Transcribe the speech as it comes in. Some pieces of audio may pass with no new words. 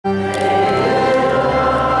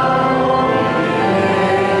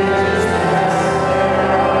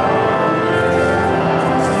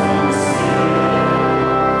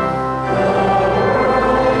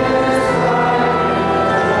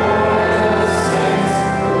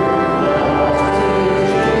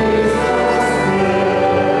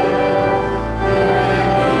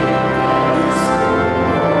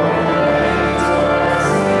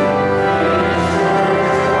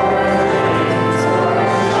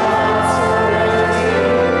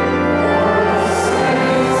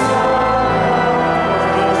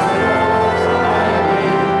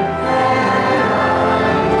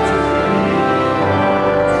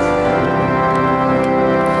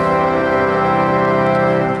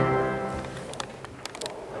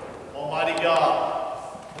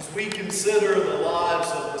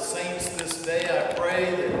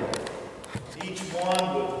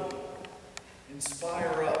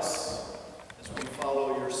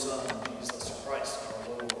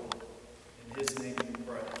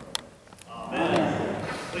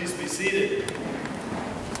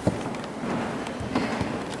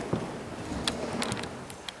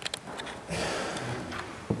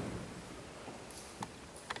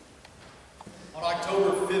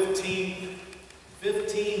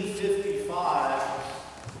1555,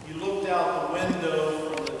 he looked out the window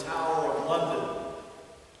from the Tower of London,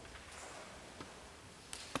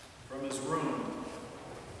 from his room,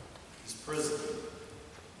 his prison.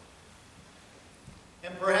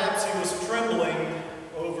 And perhaps he was trembling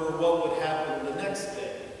over what would happen the next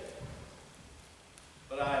day.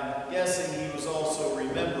 But I'm guessing he was also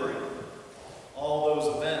remembering all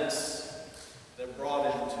those events that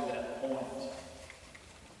brought him to that point.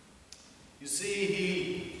 You see,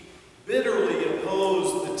 he bitterly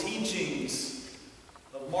opposed the teachings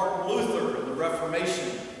of Martin Luther and the Reformation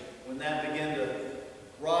when that began to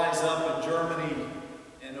rise up in Germany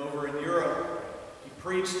and over in Europe. He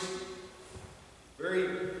preached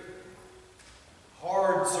very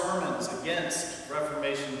hard sermons against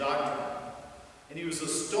Reformation doctrine. And he was a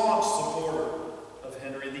staunch supporter of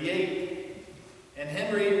Henry VIII. And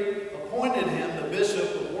Henry appointed him the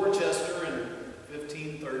Bishop of Worcester in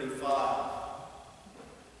 1535.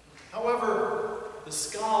 However, the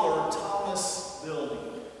scholar Thomas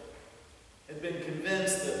Bilney had been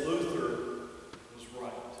convinced that Luther was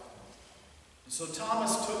right. And so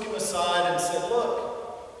Thomas took him aside and said, "Look,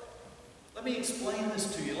 let me explain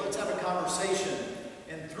this to you. Let's have a conversation."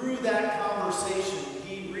 And through that conversation,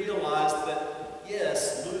 he realized that,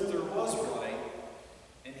 yes, Luther was right,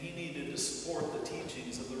 and he needed to support the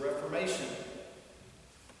teachings of the Reformation.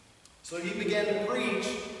 So he began to preach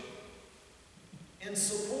in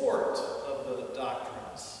support of the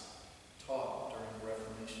doctrines taught during the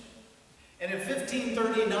Reformation. And in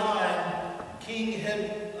 1539, King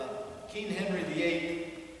Henry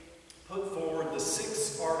VIII put forward the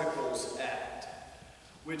Six Articles Act,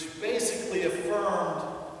 which basically affirmed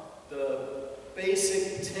the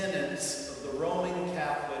basic tenets of the Roman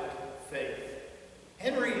Catholic faith.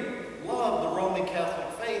 Henry loved the Roman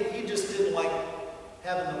Catholic faith. He just didn't like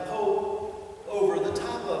having the Pope over the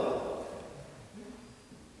top of it.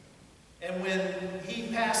 And when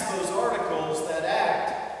he passed those articles, that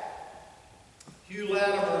act, Hugh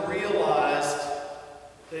Latimer realized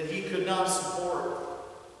that he could not support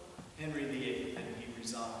Henry VIII, and he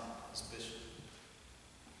resigned as bishop.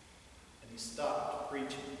 And he stopped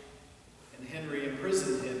preaching. And Henry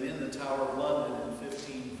imprisoned him in the Tower of London in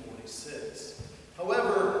 1546.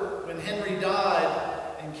 However, when Henry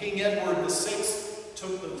died and King Edward VI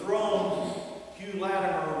took the throne, Hugh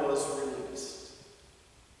Latimer was released.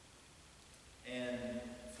 And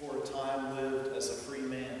for a time lived as a free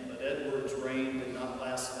man. But Edward's reign did not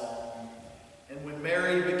last long. And when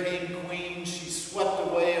Mary became queen, she swept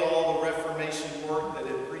away all the Reformation work that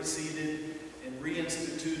had preceded and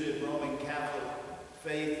reinstituted Roman Catholic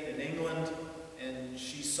faith in England. And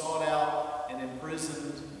she sought out and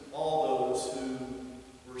imprisoned all those who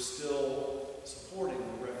were still supporting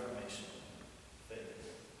the Reformation faith.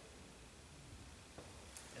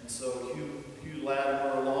 And so Hugh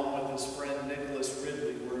Latimer, along with his friend Nicholas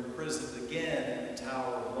Ridley, were imprisoned again in the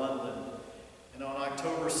Tower of London. And on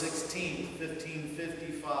October 16,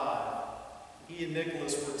 1555, he and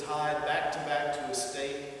Nicholas were tied back to back to a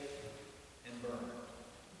stake and burned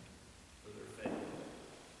for their faith.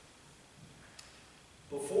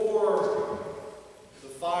 Before the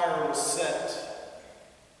fire was set,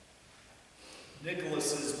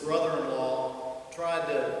 Nicholas's brother-in-law tried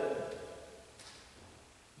to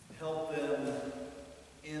help them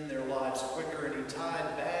end their lives quicker, and he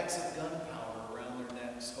tied bags of gunpowder around their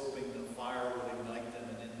necks, hoping the fire would ignite them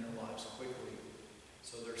and end their lives quickly,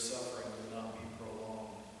 so their suffering would not be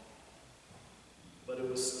prolonged. But it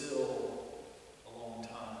was still a long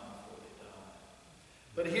time before they died.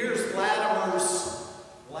 But here's Latimer's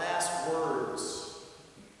last words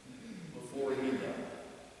before he died.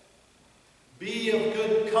 "Be of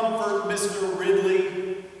good comfort, Mr.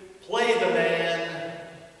 Ridley. Play the man.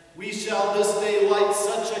 We shall this day light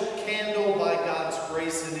such a candle by God's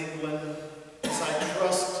grace in England as I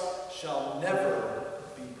trust shall never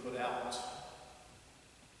be put out."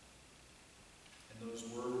 And those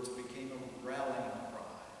words became a rallying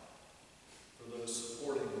cry for those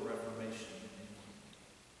supporting the Reformation in England.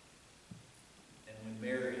 And when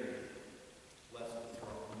Mary left the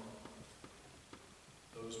throne,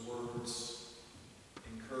 those words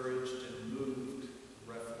encouraged and moved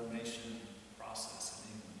the Reformation process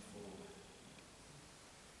in England forward.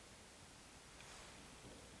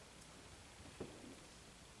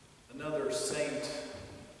 Another saint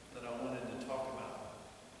that I wanted to talk about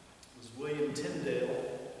was William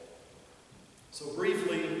Tyndale. So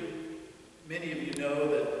briefly, many of you know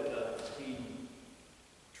that he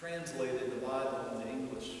translated the Bible into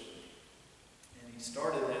English, and he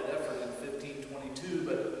started that effort in 1522.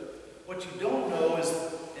 But what you don't know is,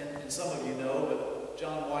 and some of you know, but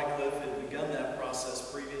John Wycliffe had begun that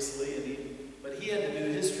process previously, but he had to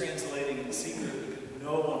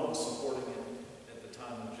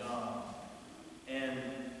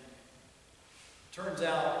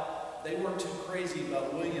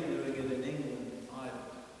about William doing it in England either.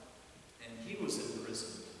 And he was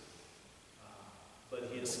imprisoned. But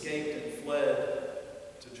he escaped and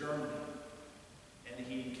fled to Germany. And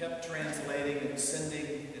he kept translating and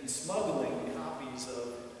sending and smuggling copies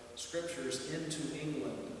of scriptures into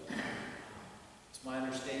England. It's my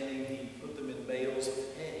understanding he put them in bales of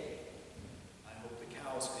hay. I hope the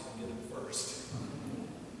cows couldn't get them first.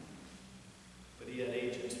 But he had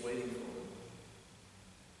agents waiting for him.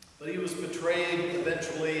 But he was betrayed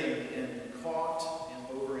eventually and caught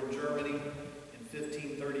over in Germany in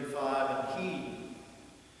 1535, and he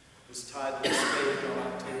was tied to the stake on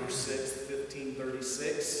October 6th,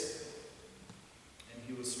 1536, and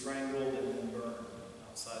he was strangled and then burned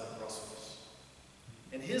outside of Brussels.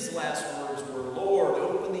 And his last words were, "Lord,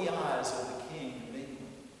 open the eyes of the King of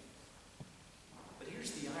England." But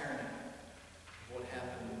here's the irony of what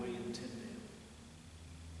happened to William Tyndale.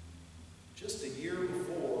 Just a year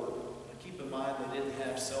before, keep in mind they didn't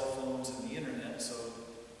have cell phones and the internet, so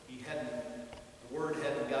the word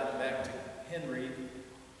hadn't gotten back to Henry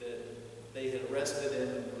that they had arrested him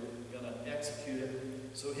and were going to execute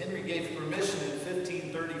him. So Henry gave permission in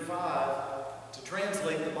 1535 to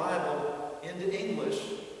translate the Bible into English,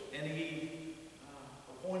 and he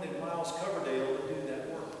appointed Miles Coverdale to do that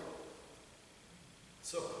work.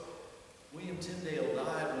 So William Tyndale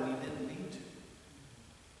died when he didn't need to.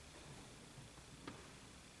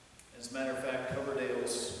 As a matter of fact,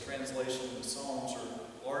 Coverdale's translation of the Psalms are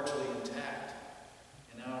largely intact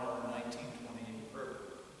in our 1928 prayer.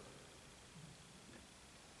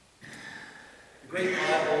 The Great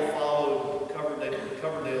Bible followed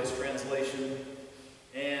Coverdale's translation,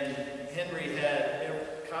 and Henry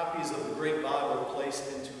had copies of the Great Bible placed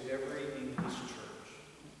into every English church.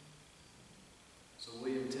 So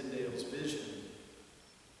William Tyndale's vision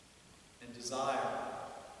and desire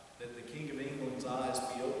that the King of England's eyes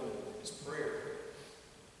be opened, his prayer,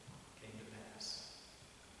 came to pass.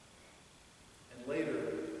 And later,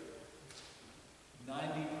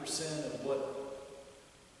 90% of what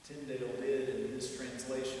Tyndale did in his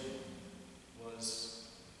translation was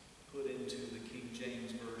put into the King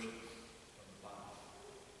James Version of the Bible.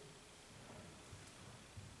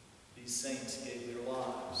 These saints gave their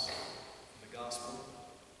lives for the gospel,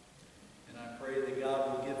 and I pray that God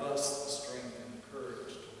will give us the strength and the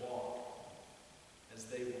courage to walk as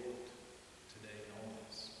they walked today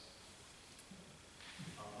always.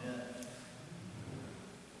 Amen.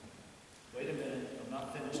 Wait a minute, I'm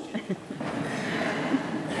not finished yet.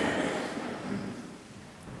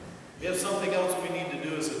 We have something else we need to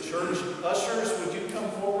do as a church. Ushers, would you come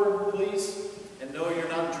forward?